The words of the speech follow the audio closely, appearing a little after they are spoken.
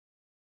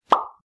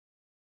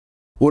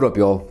What up,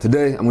 y'all?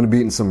 Today I'm gonna be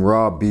eating some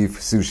raw beef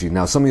sushi.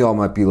 Now, some of y'all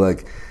might be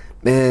like,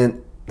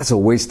 man, that's a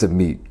waste of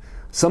meat.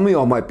 Some of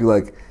y'all might be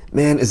like,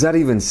 man, is that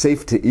even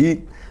safe to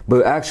eat?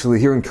 But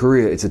actually, here in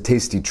Korea, it's a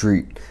tasty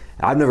treat.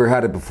 I've never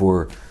had it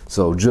before,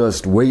 so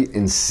just wait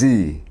and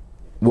see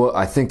what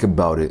I think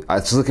about it.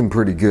 It's looking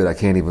pretty good, I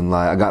can't even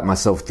lie. I got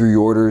myself 3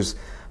 orders,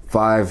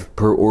 5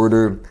 per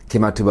order,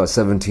 came out to about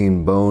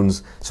 17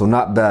 bones, so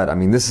not bad. I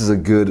mean, this is a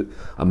good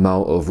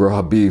amount of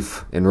raw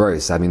beef and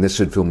rice. I mean, this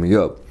should fill me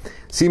up.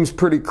 Seems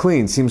pretty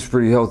clean, seems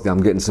pretty healthy.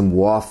 I'm getting some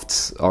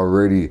wafts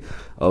already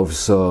of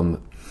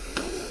some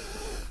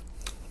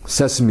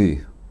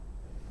sesame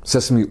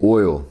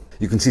oil.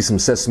 You can see some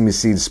sesame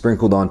seeds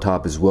sprinkled on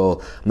top as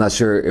well. I'm not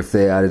sure if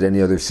they added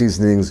any other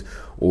seasonings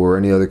or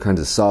any other kinds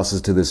of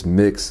sauces to this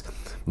mix,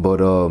 but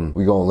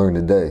we gonna learn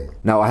today.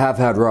 Now, I have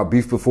had raw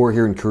beef before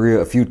here in Korea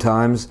a few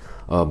times,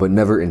 but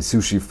never in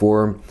sushi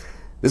form.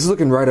 This is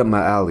looking right up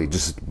my alley,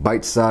 just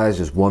bite size,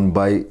 just one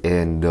bite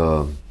and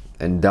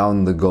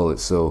down the gullet.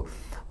 So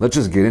let's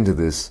just get into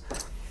this.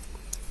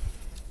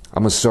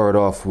 I'm gonna start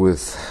off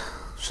with,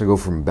 should I go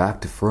from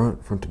back to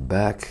front, front to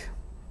back?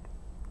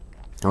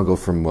 I'll go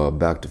from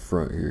back to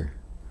front here.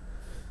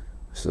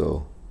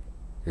 So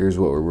here's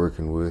what we're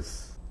working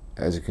with.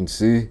 As you can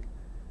see,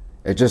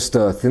 it's just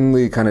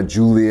thinly kind of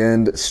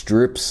julienned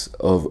strips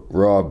of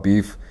raw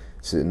beef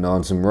sitting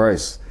on some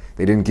rice.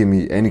 They didn't give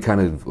me any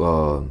kind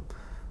of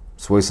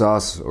soy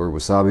sauce or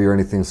wasabi or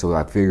anything, so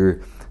I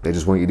figure they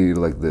just want you to eat it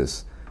like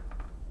this.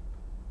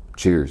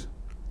 Cheers.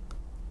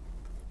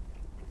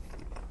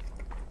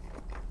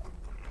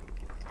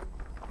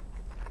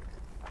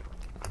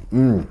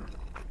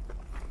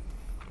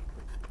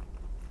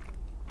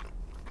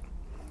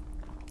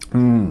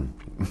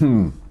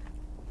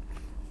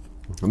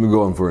 I'm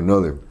going for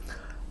another.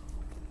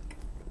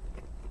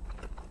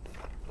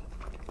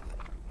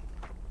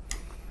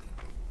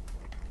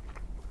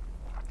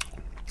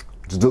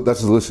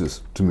 That's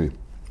delicious to me.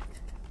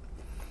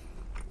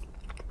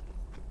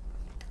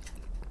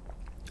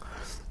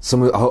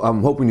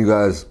 I'm hoping you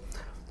guys,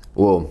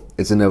 well,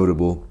 it's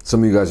inevitable.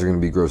 Some of you guys are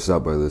going to be grossed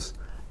out by this.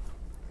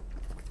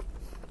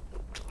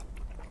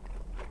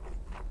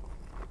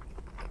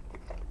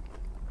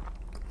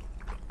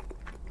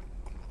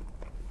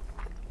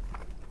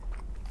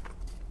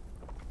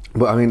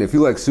 But I mean, if you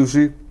like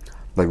sushi,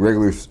 like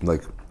regular,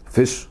 like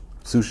fish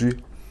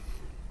sushi,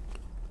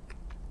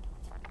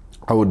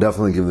 I would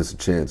definitely give this a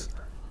chance.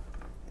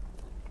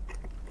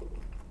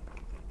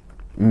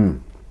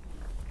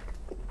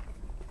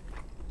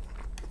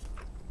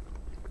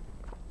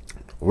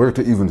 Where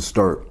to even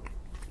start?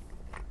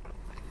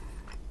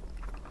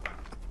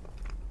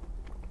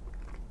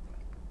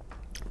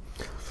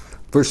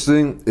 First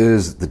thing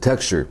is the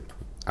texture.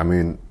 I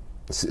mean,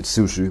 it's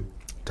sushi.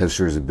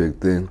 Texture is a big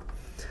thing.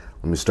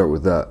 Let me start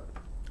with that.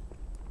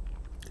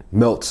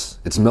 Melts.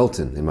 It's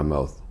melting in my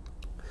mouth.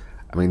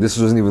 I mean, this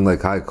wasn't even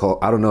like I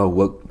don't know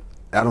what,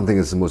 I don't think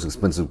it's the most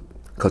expensive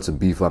cuts of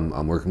beef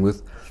I'm working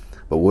with.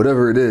 But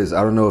whatever it is,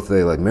 I don't know if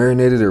they like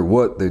marinated or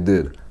what they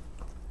did.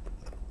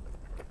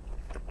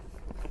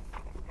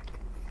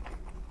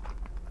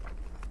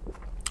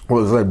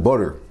 Well, it's like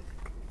butter.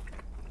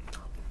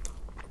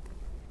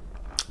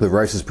 The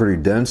rice is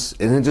pretty dense,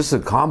 and then just a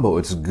combo.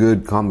 It's a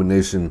good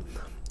combination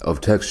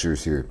of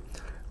textures here.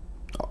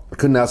 I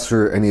couldn't ask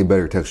for any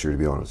better texture, to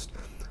be honest.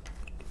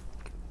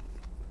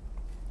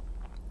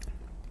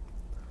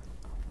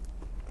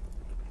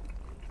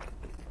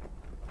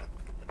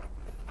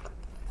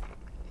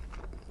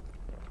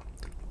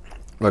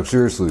 Like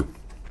seriously,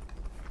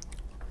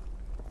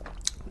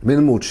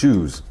 minimal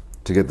chews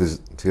to get this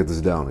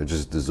down. It's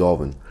just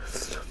dissolving.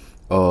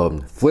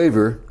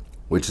 Flavor,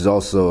 which is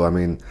also, I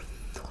mean,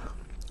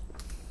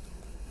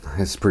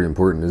 it's pretty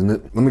important, isn't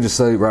it? Let me just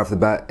say right off the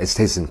bat, it's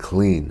tasting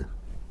clean.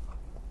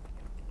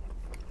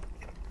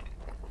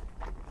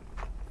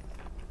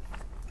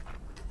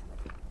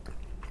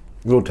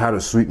 A little tad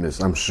of sweetness.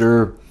 I'm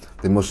sure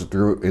they must have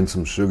threw in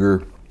some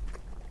sugar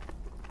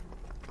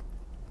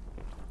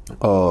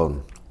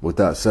with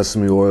that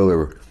sesame oil,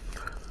 or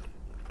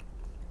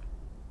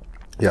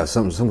yeah,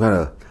 some kind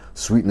of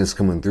sweetness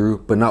coming through,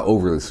 but not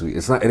overly sweet.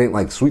 It ain't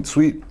like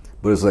sweet,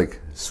 but it's like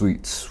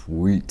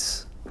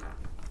sweet.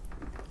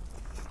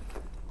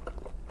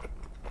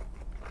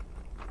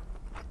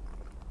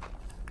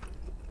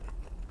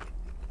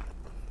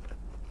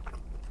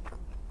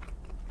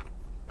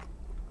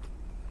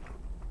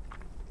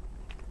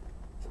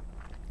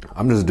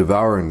 I'm just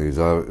devouring these.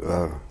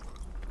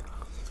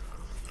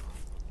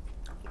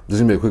 This is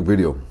gonna be a quick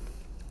video.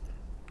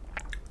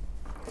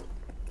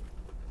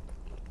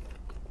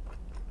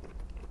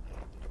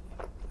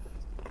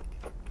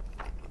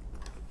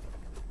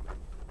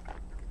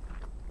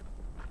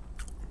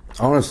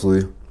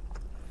 Honestly,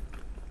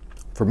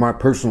 for my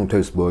personal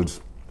taste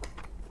buds,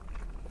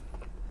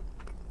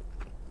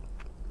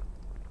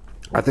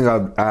 I think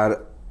I'd add,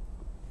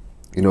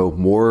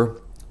 more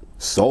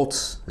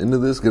salts into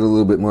this, get a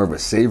little bit more of a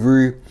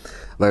savory.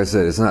 Like I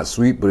said, it's not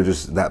sweet, but it's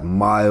just that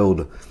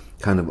mild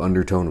kind of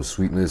undertone of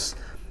sweetness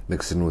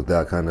mixed in with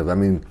that kind of, I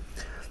mean,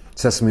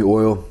 sesame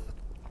oil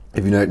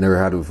If you never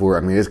had it before,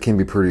 I mean, it can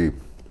be pretty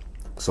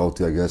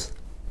salty, I guess.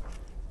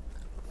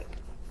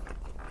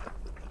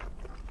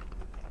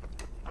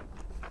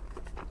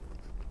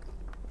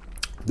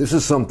 This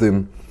is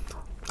something,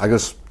 I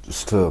guess,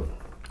 just to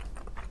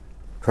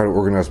try to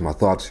organize my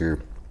thoughts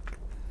here.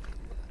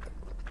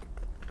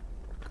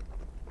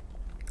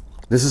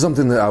 This is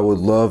something that I would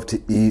love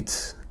to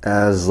eat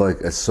as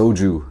like a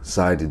soju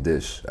side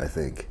dish, I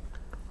think.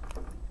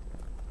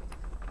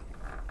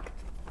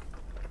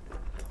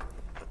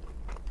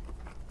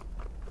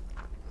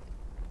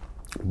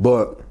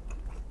 But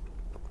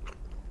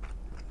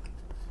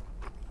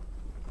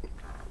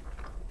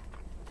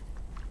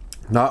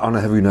not on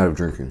a heavy night of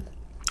drinking.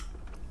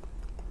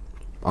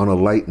 On a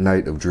light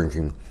night of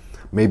drinking.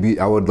 Maybe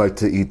I would like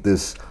to eat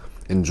this,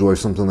 enjoy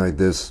something like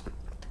this,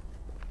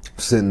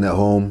 sitting at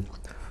home,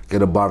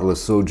 get a bottle of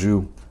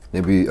soju,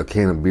 maybe a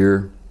can of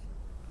beer.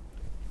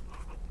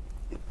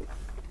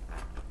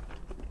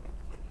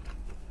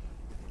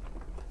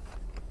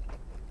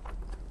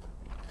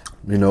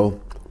 You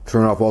know,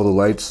 turn off all the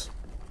lights.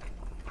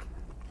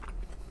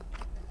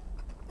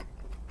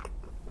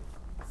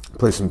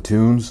 Play some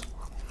tunes.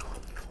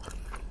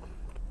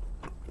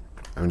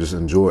 And just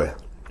enjoy.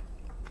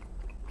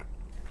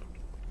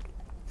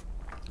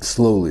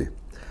 Slowly.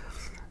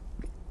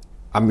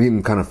 I'm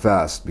eating kind of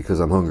fast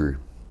because I'm hungry.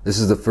 This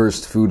is the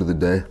first food of the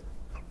day.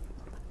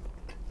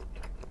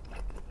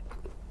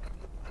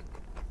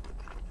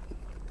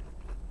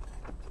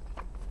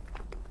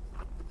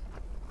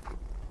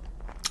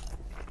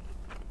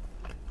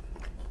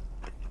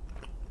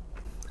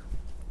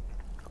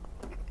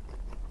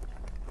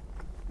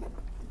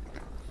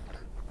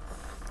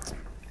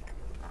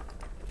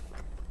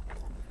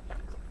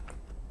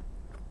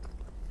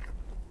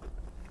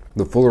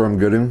 The fuller I'm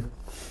getting,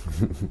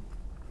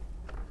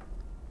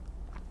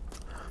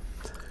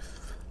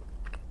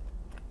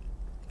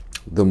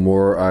 the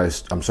more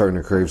I'm starting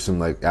to crave some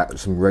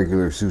some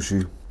regular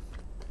sushi,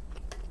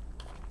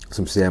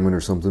 some salmon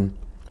or something.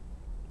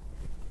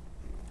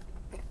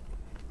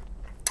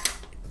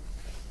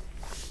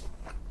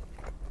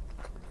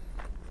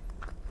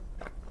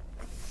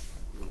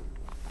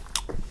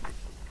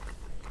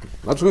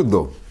 That's good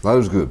though. That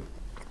is good.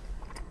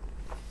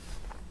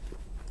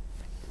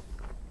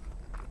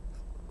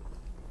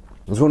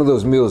 It's one of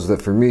those meals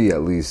that for me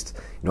at least,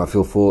 you know, I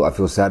feel full, I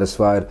feel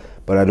satisfied,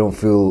 but I don't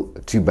feel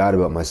too bad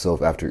about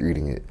myself after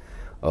eating it.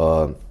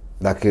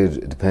 That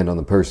could depend on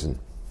the person.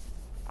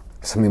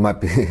 Some of you might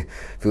be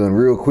feeling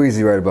real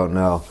queasy right about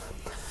now,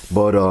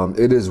 but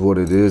it is what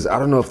it is. I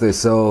don't know if they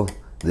sell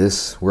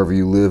this wherever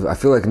you live. I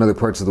feel like in other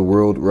parts of the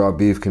world, raw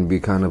beef can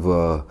be kind of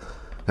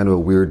a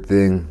weird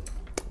thing,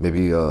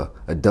 maybe a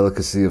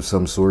delicacy of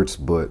some sorts,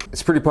 but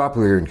it's pretty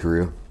popular here in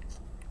Korea.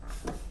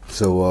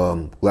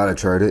 So glad I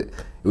tried it.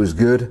 It was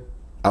good.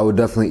 I would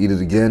definitely eat it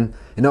again,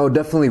 and I would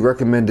definitely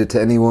recommend it to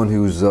anyone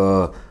who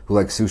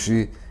likes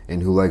sushi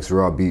and who likes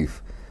raw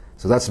beef.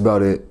 So that's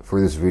about it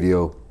for this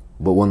video.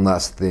 But one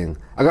last thing,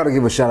 I gotta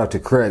give a shout out to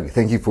Craig.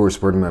 Thank you for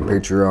supporting my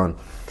Patreon,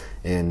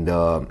 and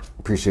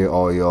appreciate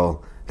all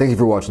y'all. Thank you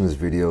for watching this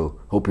video.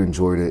 Hope you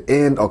enjoyed it,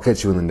 and I'll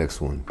catch you in the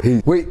next one.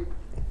 Peace. Wait.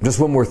 Just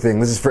one more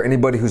thing. This is for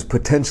anybody who's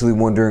potentially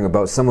wondering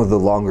about some of the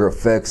longer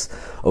effects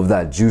of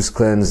that juice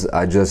cleanse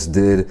I just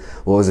did.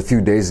 Well, it was a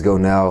few days ago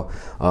now,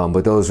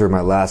 but those were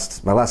my last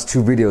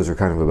two videos were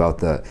kind of about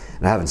that,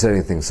 and I haven't said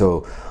anything.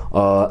 So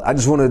I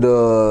just wanted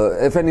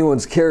to, if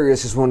anyone's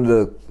curious, just wanted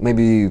to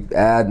maybe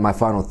add my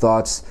final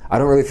thoughts. I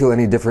don't really feel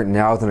any different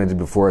now than I did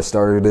before I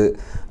started it.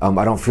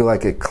 I don't feel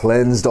like it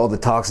cleansed all the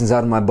toxins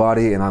out of my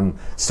body and I'm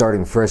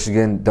starting fresh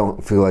again.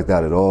 Don't feel like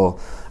that at all.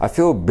 I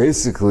feel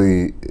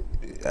basically,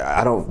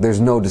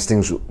 there's no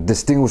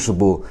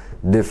distinguishable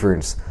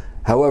difference.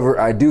 However,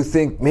 I do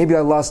think maybe I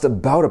lost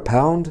about a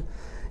pound,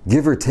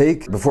 give or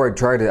take. Before I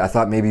tried it, I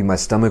thought maybe my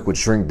stomach would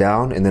shrink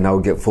down and then I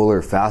would get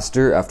fuller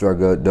faster after I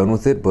got done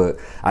with it, but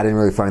I didn't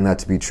really find that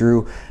to be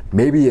true.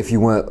 Maybe if you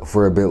went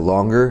for a bit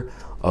longer,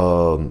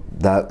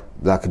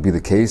 that could be the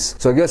case.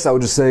 So I guess I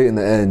would just say in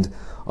the end,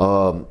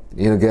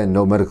 you know, again,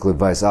 no medical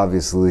advice,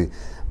 obviously,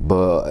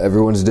 but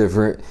everyone's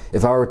different.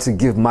 If I were to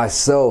give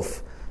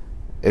myself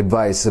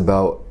advice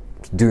about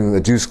doing a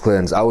juice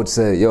cleanse, I would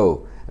say,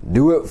 yo,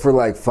 do it for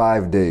like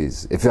 5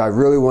 days. If I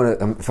really want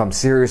to, if I'm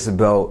serious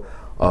about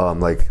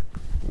like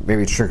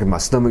maybe shrinking my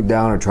stomach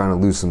down or trying to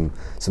lose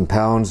some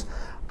pounds,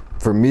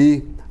 for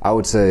me, I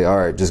would say, all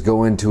right, just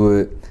go into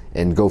it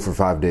and go for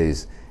 5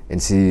 days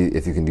and see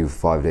if you can do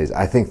 5 days.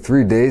 I think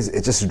 3 days,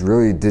 it just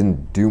really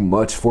didn't do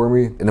much for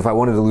me. And if I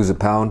wanted to lose a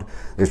pound,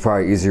 there's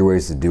probably easier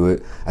ways to do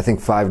it. I think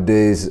 5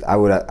 days,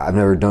 I've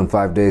never done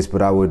 5 days,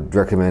 but I would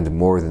recommend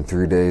more than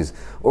 3 days,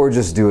 or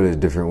just do it a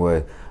different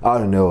way. I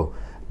don't know,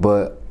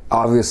 but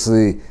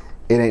obviously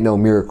it ain't no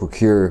miracle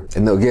cure.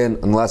 And again,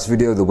 in the last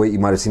video, the weight you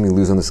might have seen me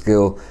lose on the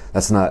scale,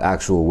 that's not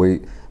actual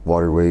weight,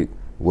 water weight,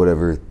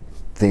 whatever,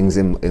 things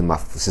in my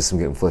system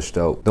getting flushed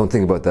out. Don't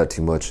think about that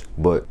too much,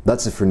 but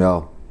that's it for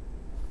now.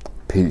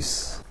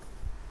 Peace.